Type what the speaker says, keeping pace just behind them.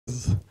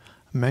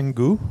Meng,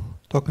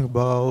 talking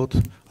about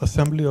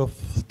assembly of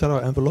stellar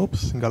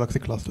envelopes in galaxy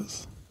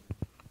clusters.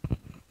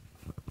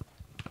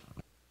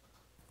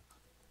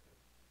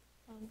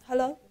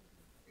 Hello.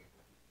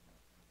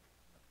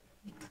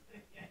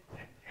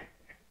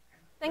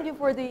 Thank you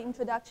for the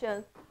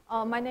introduction.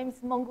 My name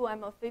is Meng.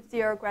 I'm a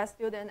fifth-year grad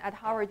student at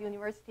Harvard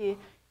University,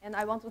 and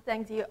I want to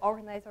thank the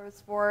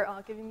organizers for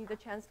giving me the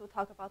chance to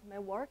talk about my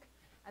work.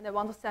 And I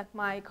want to thank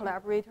my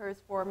collaborators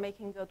for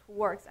making the two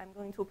works I'm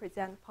going to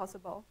present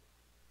possible.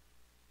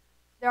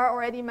 There are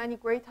already many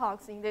great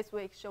talks in this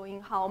week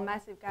showing how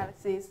massive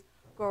galaxies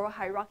grow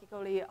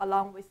hierarchically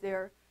along with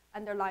their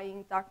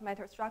underlying dark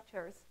matter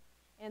structures.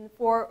 And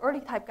for early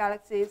type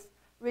galaxies,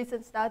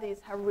 recent studies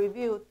have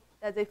revealed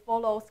that they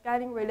follow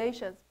scaling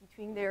relations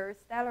between their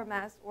stellar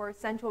mass or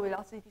central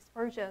velocity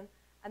dispersion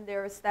and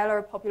their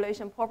stellar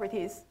population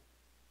properties.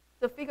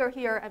 The figure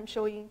here, I'm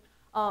showing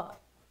a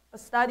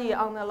study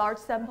on a large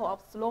sample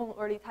of Sloan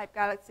early type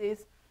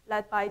galaxies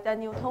led by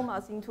Daniel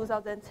Thomas in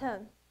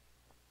 2010.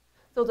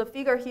 So the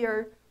figure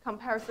here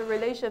compares the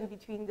relation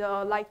between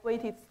the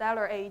light-weighted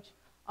stellar age,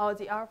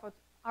 the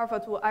alpha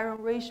to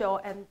iron ratio,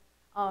 and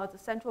the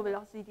central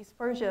velocity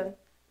dispersion.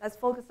 Let's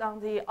focus on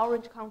the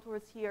orange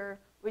contours here,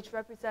 which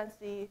represents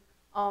the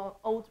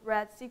old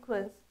red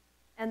sequence.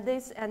 And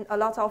this and a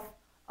lot of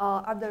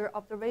other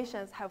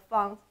observations have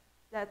found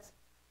that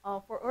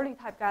for early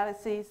type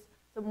galaxies,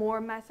 the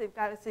more massive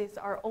galaxies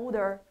are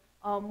older,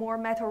 more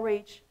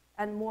matter-rich,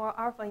 and more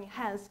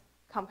alpha-enhanced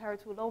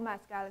compared to low-mass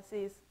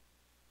galaxies,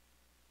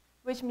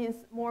 which means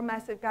more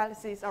massive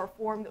galaxies are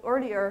formed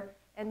earlier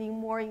and in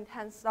more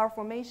intense star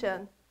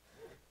formation.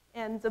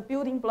 And the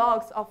building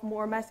blocks of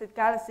more massive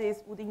galaxies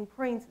would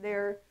imprint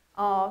their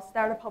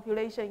stellar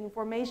population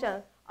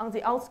information on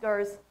the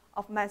outskirts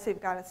of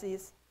massive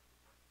galaxies.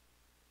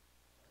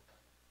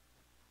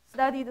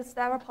 Study the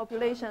stellar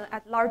population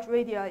at large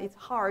radii is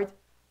hard,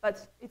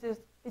 but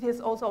it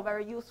is also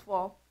very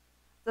useful.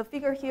 The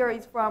figure here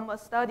is from a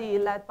study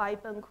led by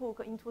Ben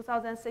Cook in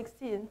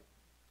 2016.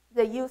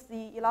 They used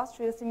the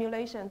illustrative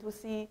simulation to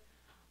see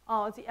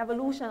the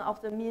evolution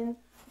of the mean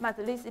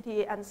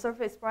metallicity and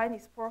surface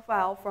brightness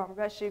profile from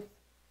redshift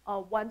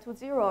 1 to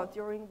 0,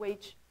 during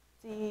which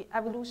the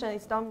evolution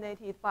is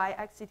dominated by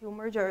ex situ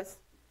mergers.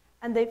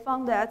 And they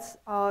found that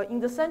in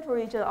the central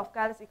region of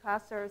galaxy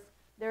clusters,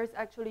 there is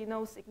actually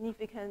no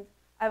significant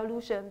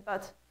evolution,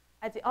 but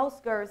at the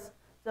outskirts,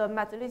 the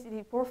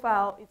metallicity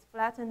profile is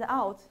flattened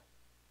out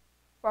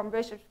from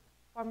redshift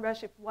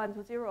 1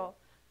 to 0.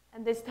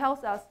 And this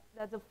tells us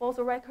that the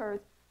fossil record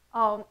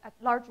at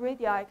large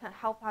radii can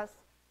help us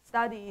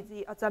study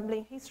the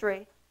assembling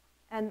history.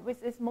 And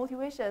with these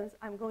motivations,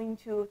 I'm going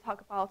to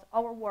talk about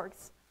our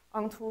works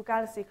on two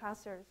galaxy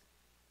clusters.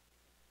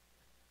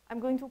 I'm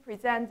going to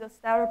present the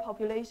stellar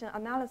population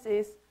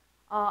analysis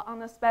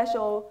on a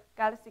special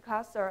galaxy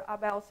cluster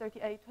about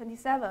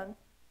 3827.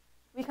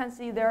 We can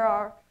see there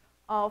are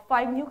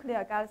 5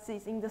 nuclear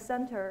galaxies in the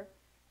center,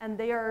 and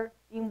they are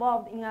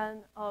involved in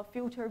a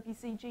future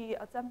BCG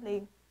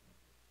assembly.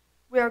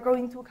 We are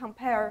going to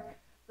compare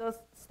the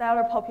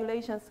stellar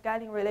population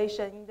scaling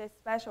relation in this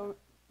special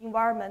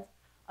environment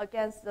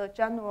against the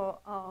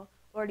general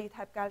early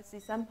type galaxy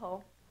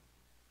sample.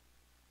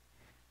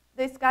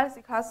 This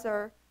galaxy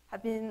cluster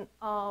have been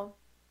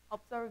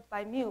observed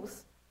by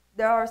MUSE.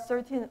 There are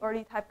 13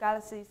 early type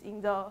galaxies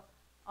in the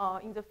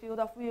field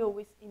of view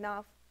with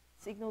enough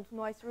signal to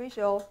noise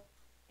ratio.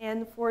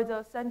 And for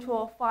the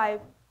central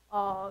 5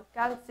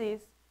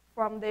 galaxies,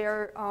 from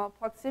their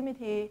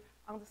proximity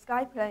on the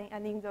sky plane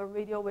and in the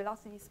radial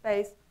velocity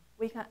space,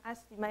 we can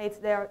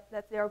estimate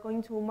that they are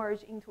going to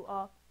merge into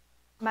a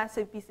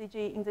massive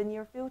BCG in the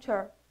near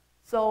future.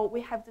 So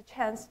we have the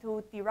chance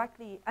to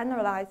directly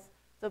analyze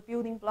the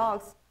building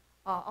blocks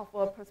of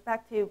a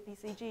prospective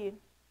BCG.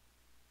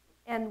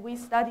 And we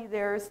study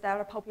their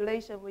stellar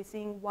population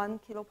within 1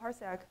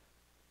 kiloparsec.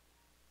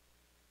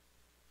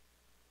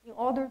 In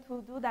order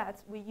to do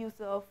that, we use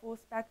a full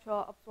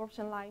spectral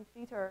absorption line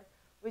filter,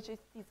 which is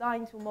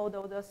designed to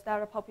model the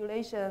stellar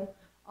population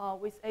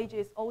with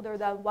ages older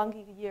than 1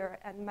 gigayear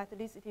and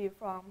metallicity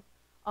from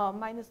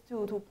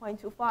 -2 to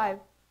 0.25.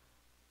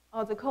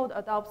 The code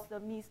adopts the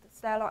mixed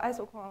stellar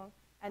isochrone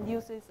and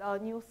uses a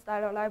new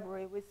stellar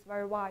library with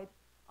very wide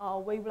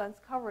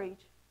wavelength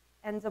coverage.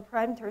 And the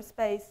parameter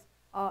space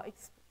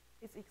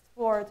is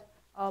explored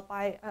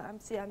by an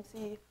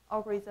MCMC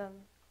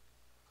algorithm.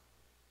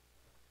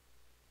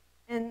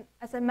 And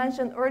as I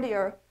mentioned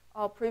earlier,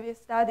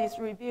 previous studies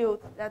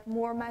revealed that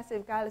more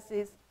massive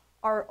galaxies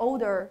are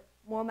older,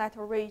 more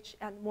matter-rich,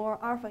 and more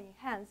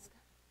alpha-enhanced.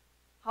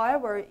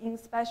 However, in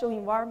special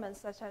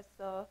environments such as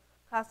the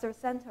cluster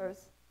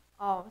centers,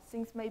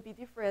 things may be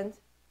different.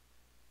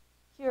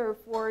 Here,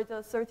 for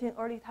the 13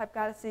 early type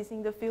galaxies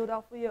in the field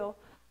of view,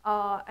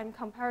 I'm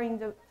comparing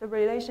the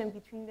relation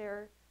between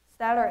their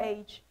stellar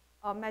age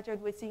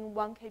measured within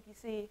 1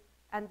 kpc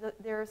and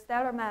their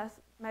stellar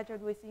mass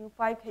measured within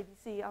 5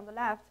 kpc on the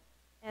left.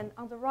 And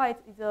on the right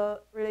is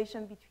the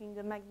relation between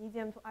the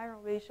magnesium to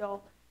iron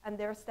ratio and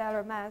their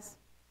stellar mass.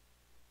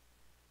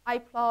 I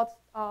plot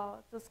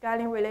the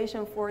scaling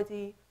relation for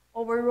the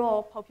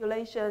overall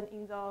population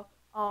in the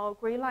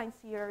gray lines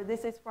here.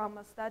 This is from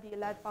a study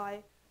led by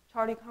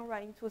Charlie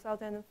Conrad in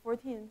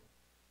 2014.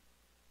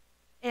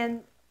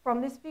 And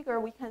from this figure,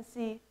 we can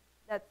see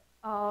that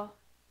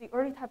the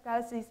early type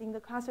galaxies in the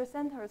cluster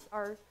centers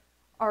are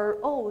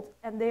old,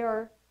 and they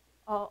are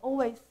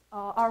always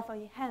alpha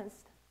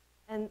enhanced,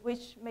 and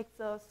which makes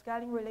the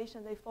scaling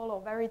relation they follow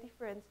very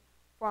different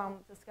from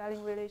the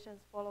scaling relations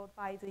followed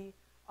by the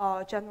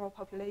general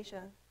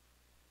population.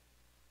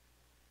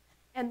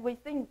 And we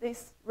think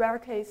this rare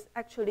case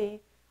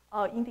actually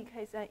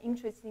indicates an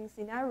interesting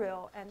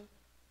scenario, and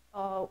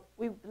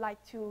we would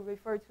like to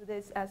refer to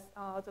this as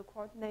the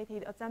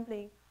coordinated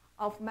assembling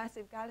of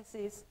massive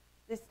galaxies.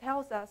 This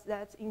tells us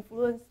that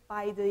influenced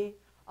by the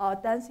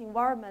dense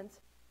environment,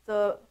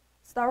 the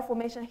star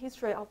formation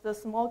history of the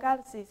small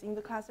galaxies in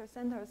the cluster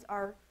centers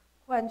are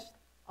quenched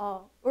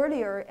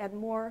earlier and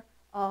more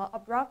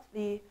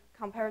abruptly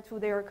compared to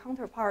their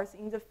counterparts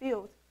in the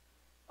field,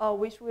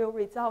 which will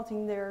result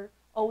in their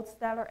old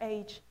stellar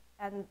age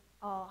and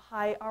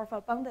high alpha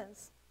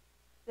abundance.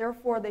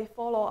 Therefore, they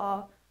follow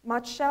a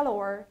much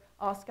shallower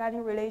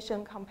scaling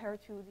relation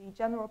compared to the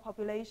general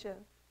population.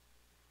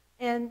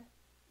 And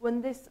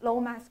when these low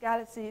mass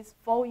galaxies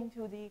fall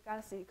into the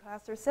galaxy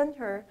cluster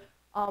center,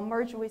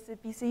 merge with the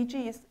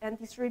BCGs and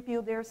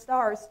distribute their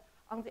stars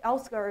on the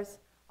outskirts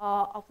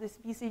of these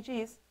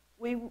BCGs,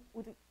 we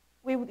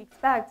would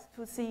expect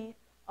to see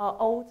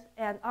old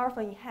and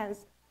alpha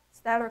enhanced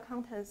stellar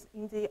contents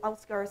in the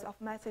outskirts of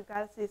massive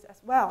galaxies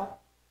as well.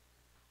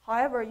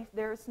 However, if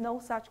there is no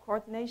such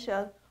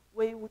coordination,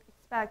 we would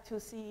expect to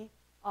see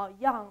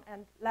young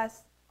and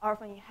less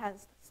alpha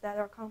enhanced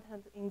stellar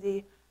content in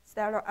the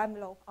stellar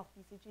envelope of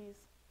BCGs.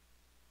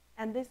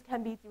 And this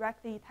can be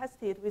directly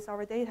tested with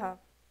our data.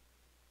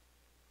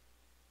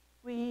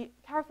 We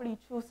carefully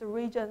choose the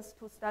regions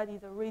to study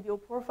the radial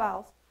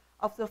profiles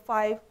of the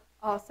 5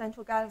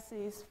 central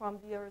galaxies from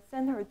their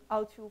center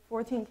out to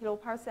 14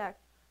 kiloparsec.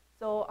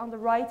 So on the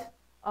right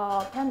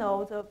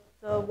panel,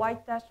 the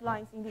white dashed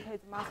lines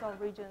indicate the mass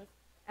of regions,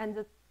 and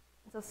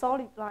the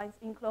solid lines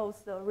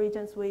enclose the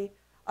regions we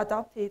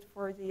adopted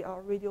for the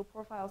radial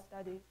profile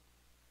studies.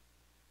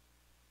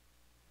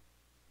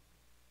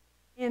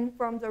 And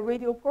from the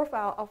radial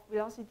profile of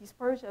velocity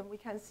dispersion, we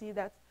can see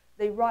that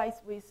they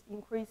rise with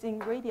increasing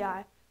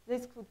radii.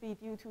 This could be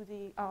due to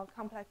the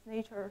complex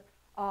nature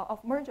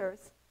of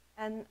mergers.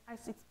 And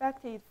as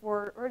expected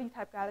for early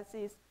type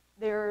galaxies,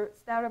 their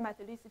stellar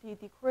metallicity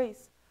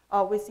decrease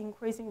with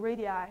increasing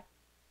radii.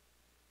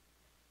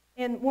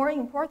 And more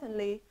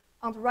importantly,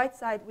 on the right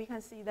side, we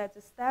can see that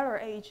the stellar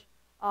age,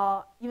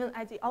 even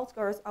at the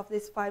outskirts of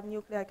these 5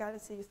 nuclear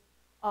galaxies,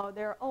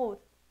 they're old,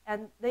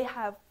 and they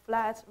have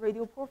flat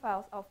radial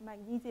profiles of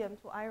magnesium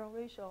to iron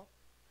ratio.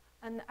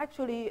 And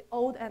actually,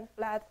 old and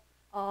flat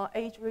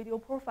age radial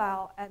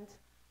profile and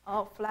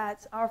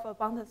flat alpha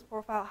abundance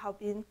profile have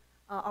been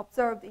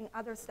observed in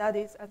other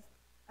studies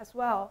as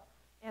well.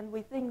 And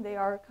we think they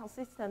are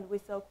consistent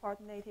with the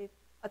coordinated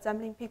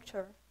assembling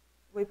picture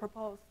we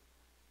propose.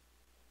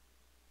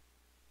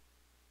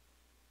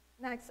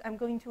 Next, I'm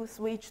going to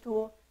switch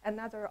to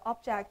another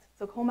object,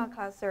 the coma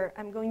cluster.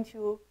 I'm going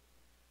to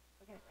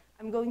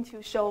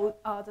show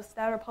the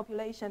stellar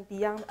population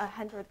beyond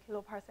 100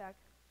 kiloparsec.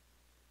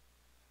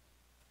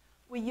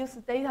 We use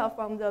data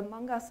from the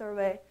Meng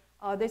survey.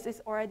 This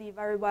is already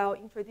very well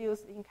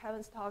introduced in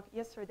Kevin's talk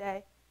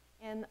yesterday.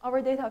 And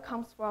our data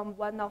comes from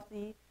one of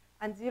the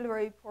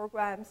ancillary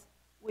programs.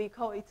 We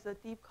call it the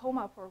Deep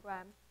Coma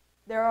program.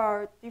 There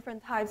are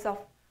different types of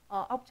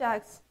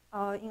objects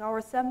in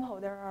our sample.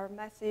 There are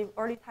massive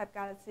early type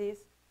galaxies.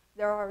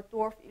 There are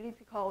dwarf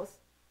ellipticals.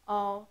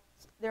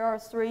 There are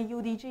 3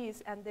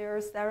 UDGs, and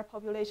their stellar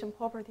population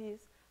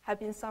properties have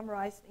been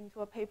summarized into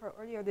a paper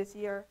earlier this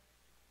year.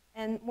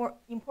 And more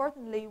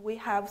importantly, we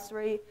have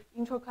 3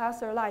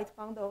 intracluster light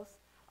bundles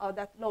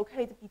that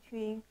locate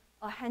between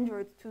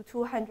 100 to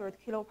 200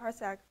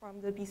 kiloparsec from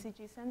the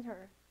BCG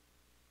center.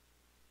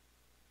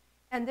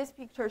 And this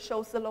picture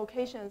shows the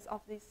locations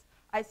of these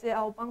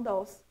ICL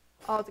bundles.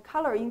 The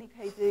color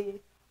indicates the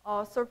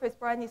surface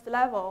brightness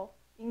level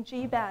in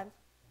G band.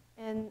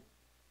 And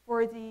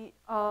for the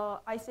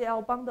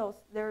ICL bundles,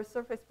 their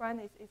surface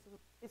brightness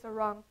is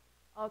around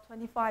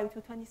 25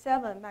 to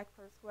 27 mec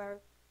per square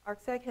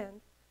arc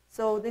second.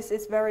 So this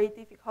is very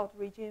difficult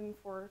regime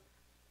for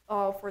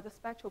the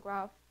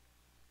spectrograph.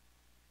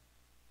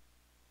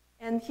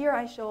 And here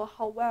I show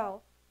how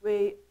well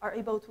we are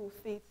able to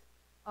fit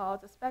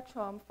the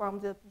spectrum from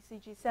the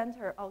BCG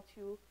center out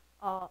to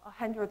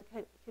 100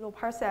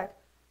 kiloparsec.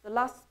 The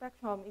last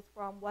spectrum is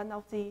from one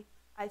of the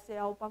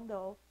ICL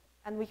bundle,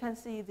 and we can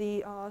see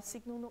the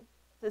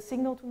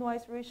signal to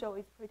noise ratio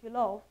is pretty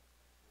low.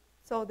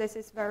 So this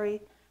is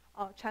very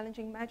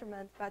challenging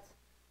measurement, but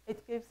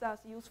it gives us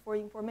useful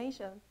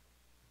information.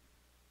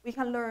 We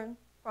can learn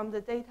from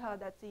the data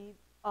that the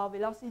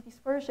velocity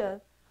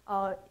dispersion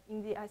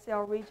in the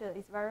ICL region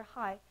is very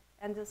high,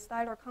 and the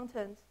stellar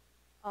content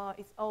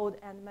is old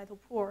and metal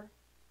poor.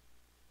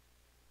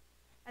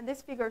 And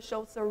this figure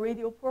shows the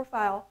radial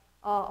profile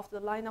of the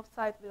line of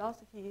sight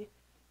velocity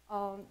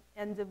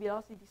and the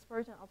velocity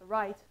dispersion on the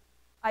right.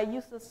 I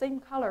use the same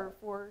color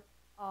for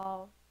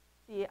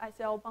the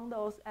ICL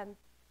bundles and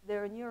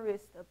their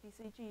nearest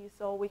BCG,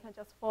 so we can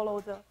just follow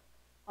the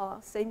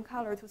same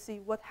color to see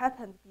what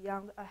happened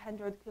beyond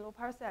 100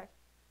 kiloparsec.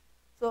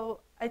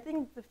 So I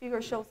think the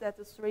figure shows that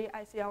the 3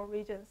 ICL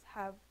regions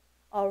have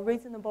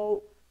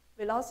reasonable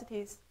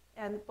velocities,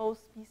 and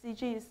both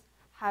BCGs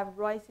have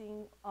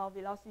rising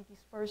velocity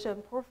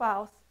dispersion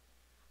profiles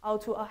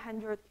out to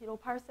 100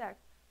 kiloparsec.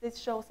 This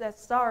shows that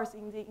stars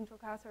in the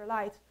intracluster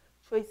light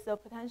trace the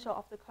potential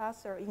of the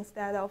cluster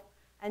instead of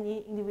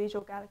any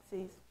individual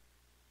galaxies.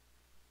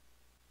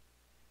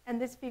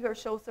 And this figure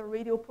shows the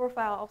radial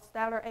profile of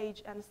stellar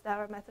age and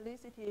stellar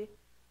metallicity.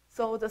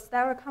 So the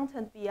stellar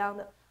content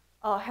beyond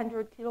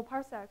 100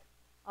 kiloparsec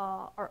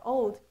are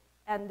old,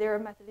 and their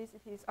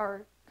metallicities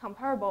are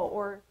comparable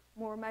or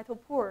more metal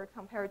poor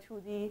compared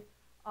to the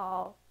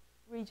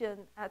region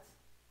at,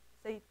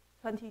 say,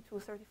 20 to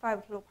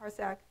 35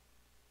 kiloparsec.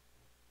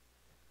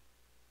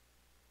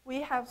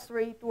 We have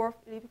 3 dwarf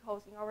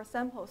ellipticals in our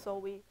sample, so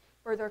we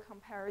further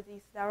compare the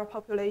stellar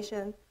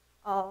population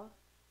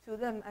to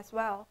them as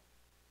well.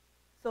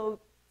 So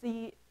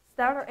the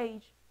stellar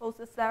age, both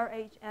the stellar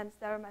age and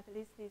stellar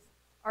metallicities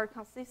are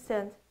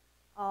consistent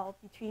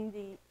between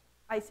the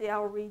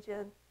ICL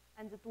region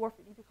and the dwarf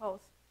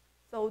ellipticals.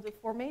 So the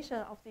formation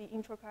of the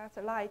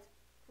intracluster light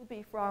could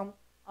be from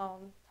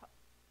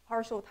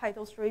partial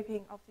tidal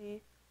stripping of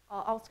the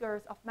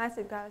outskirts of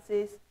massive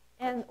galaxies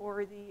and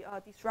or the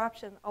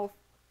disruption of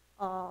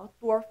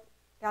dwarf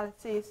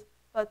galaxies,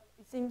 but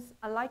it seems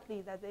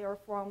unlikely that they are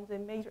from the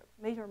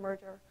major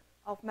merger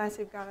of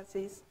massive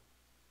galaxies.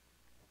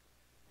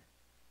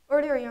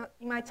 Earlier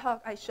in my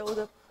talk, I showed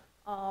the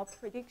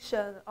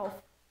prediction of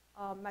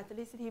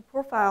metallicity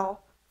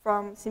profile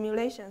from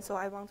simulation, so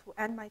I want to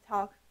end my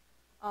talk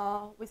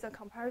with a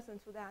comparison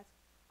to that.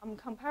 I'm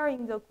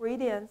comparing the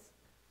gradients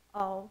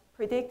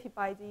predicted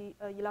by the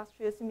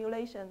illustrious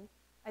simulation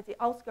at the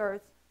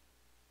outskirts.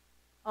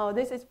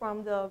 This is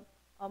from the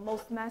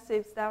most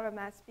massive stellar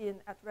mass spin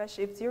at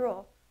redshift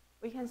 0.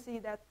 We can see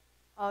that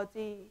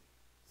the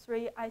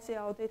 3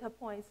 ICL data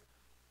points,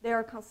 they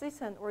are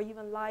consistent or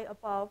even lie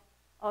above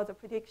the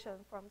prediction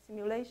from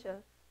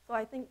simulation. So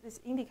I think this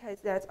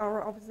indicates that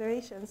our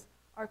observations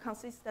are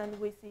consistent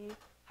with the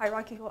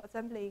hierarchical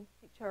assembly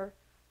picture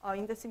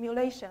in the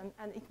simulation,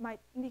 and it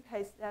might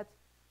indicate that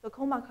the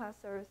coma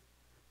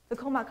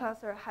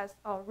cluster has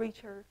a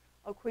richer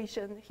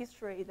accretion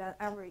history than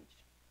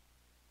average.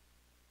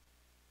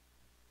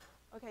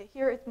 Okay,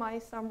 here is my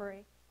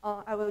summary.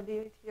 I will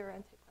leave it here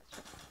and take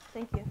questions.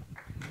 Thank you.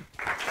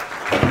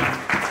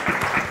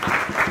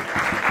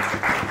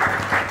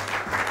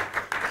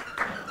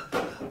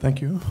 Thank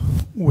you.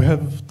 We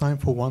have time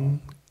for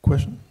one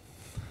question.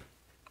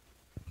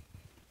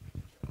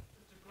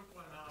 Just a quick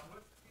one.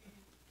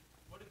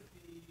 What is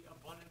the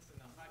abundance in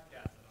the hot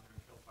gas at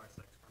 100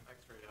 kiloparsecs from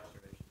X-ray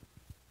observation?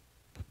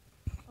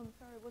 I'm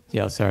sorry, what's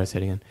Yeah, sorry, say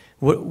it again.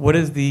 What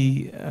is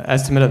the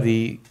estimate of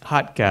the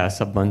hot gas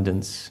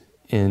abundance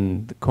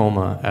in the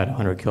coma at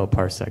 100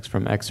 kiloparsecs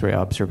from X-ray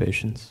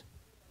observations?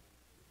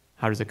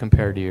 How does it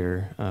compare to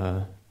your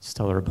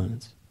stellar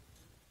abundance?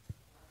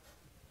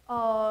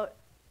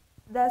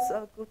 That's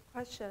a good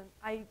question.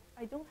 I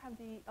don't have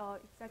the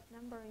exact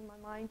number in my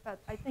mind, but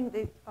I think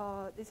that,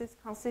 this is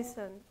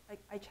consistent.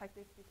 I checked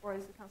this before.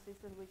 It's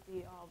consistent with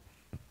the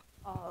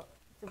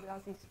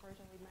velocity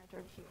dispersion we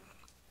measured here.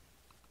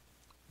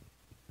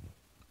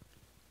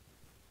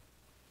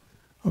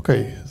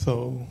 Okay,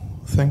 so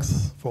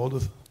thanks for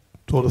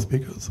to all the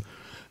speakers.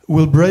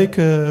 We'll break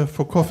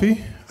for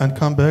coffee and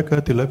come back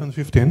at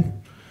 11:15.